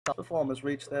Performers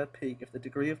reach their peak if the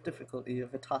degree of difficulty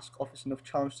of a task offers enough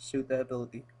challenge to suit their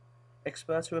ability.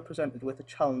 Experts who are presented with a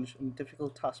challenge and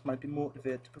difficult task might be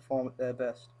motivated to perform at their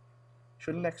best.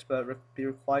 Should an expert be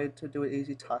required to do an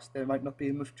easy task, there might not be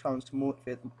enough challenge to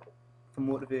motivate them for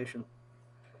motivation.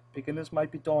 Beginners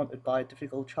might be daunted by a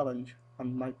difficult challenge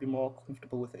and might be more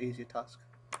comfortable with an easier task.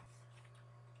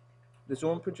 The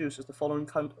zone produces the following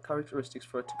characteristics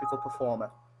for a typical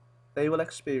performer. They will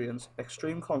experience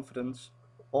extreme confidence,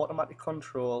 automatic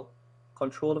control,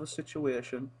 control of a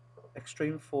situation,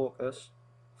 extreme focus,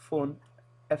 fun,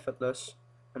 effortless,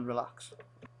 and relax.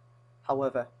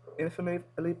 However, if an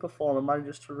elite performer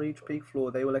manages to reach peak flow,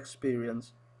 they will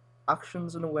experience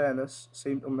actions and awareness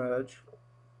seem to merge.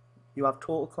 You have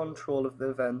total control of the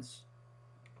events.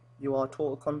 You are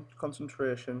total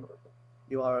concentration.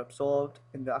 You are absorbed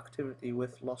in the activity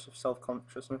with loss of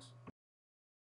self-consciousness.